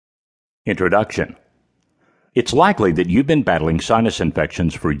Introduction. It's likely that you've been battling sinus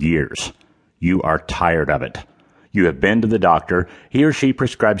infections for years. You are tired of it. You have been to the doctor. He or she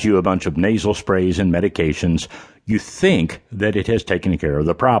prescribes you a bunch of nasal sprays and medications. You think that it has taken care of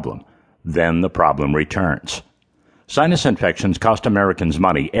the problem. Then the problem returns. Sinus infections cost Americans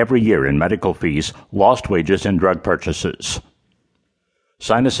money every year in medical fees, lost wages, and drug purchases.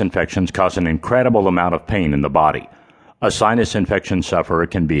 Sinus infections cause an incredible amount of pain in the body. A sinus infection sufferer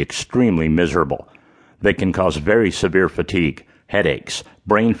can be extremely miserable. They can cause very severe fatigue, headaches,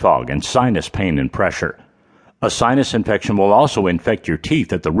 brain fog, and sinus pain and pressure. A sinus infection will also infect your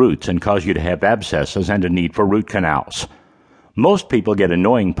teeth at the roots and cause you to have abscesses and a need for root canals. Most people get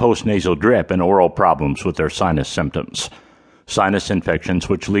annoying postnasal drip and oral problems with their sinus symptoms. Sinus infections,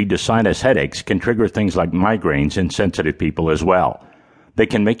 which lead to sinus headaches, can trigger things like migraines in sensitive people as well. They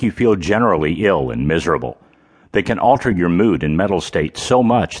can make you feel generally ill and miserable. They can alter your mood and mental state so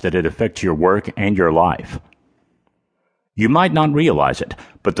much that it affects your work and your life. You might not realize it,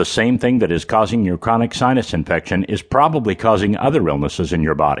 but the same thing that is causing your chronic sinus infection is probably causing other illnesses in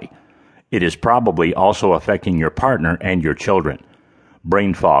your body. It is probably also affecting your partner and your children.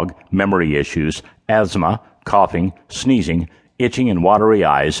 Brain fog, memory issues, asthma, coughing, sneezing, itching and watery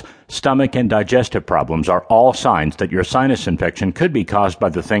eyes, stomach and digestive problems are all signs that your sinus infection could be caused by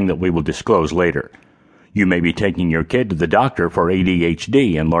the thing that we will disclose later. You may be taking your kid to the doctor for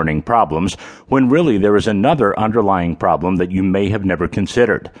ADHD and learning problems, when really there is another underlying problem that you may have never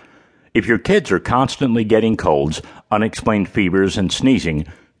considered. If your kids are constantly getting colds, unexplained fevers, and sneezing,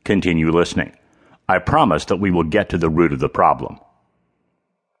 continue listening. I promise that we will get to the root of the problem.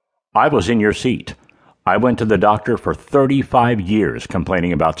 I was in your seat. I went to the doctor for 35 years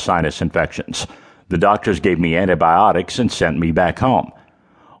complaining about sinus infections. The doctors gave me antibiotics and sent me back home.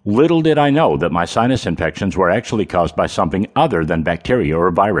 Little did I know that my sinus infections were actually caused by something other than bacteria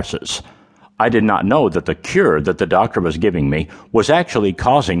or viruses. I did not know that the cure that the doctor was giving me was actually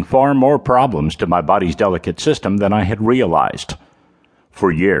causing far more problems to my body's delicate system than I had realized.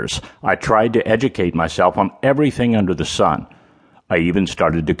 For years, I tried to educate myself on everything under the sun. I even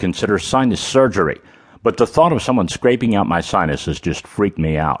started to consider sinus surgery, but the thought of someone scraping out my sinuses just freaked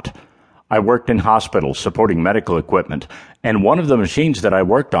me out. I worked in hospitals supporting medical equipment, and one of the machines that I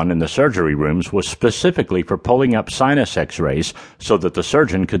worked on in the surgery rooms was specifically for pulling up sinus x-rays so that the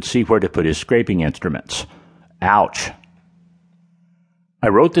surgeon could see where to put his scraping instruments. Ouch. I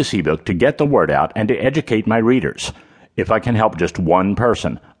wrote this ebook to get the word out and to educate my readers. If I can help just one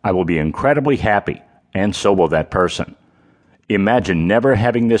person, I will be incredibly happy, and so will that person. Imagine never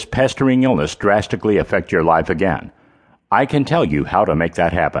having this pestering illness drastically affect your life again. I can tell you how to make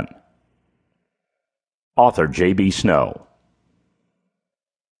that happen. Author J.B. Snow.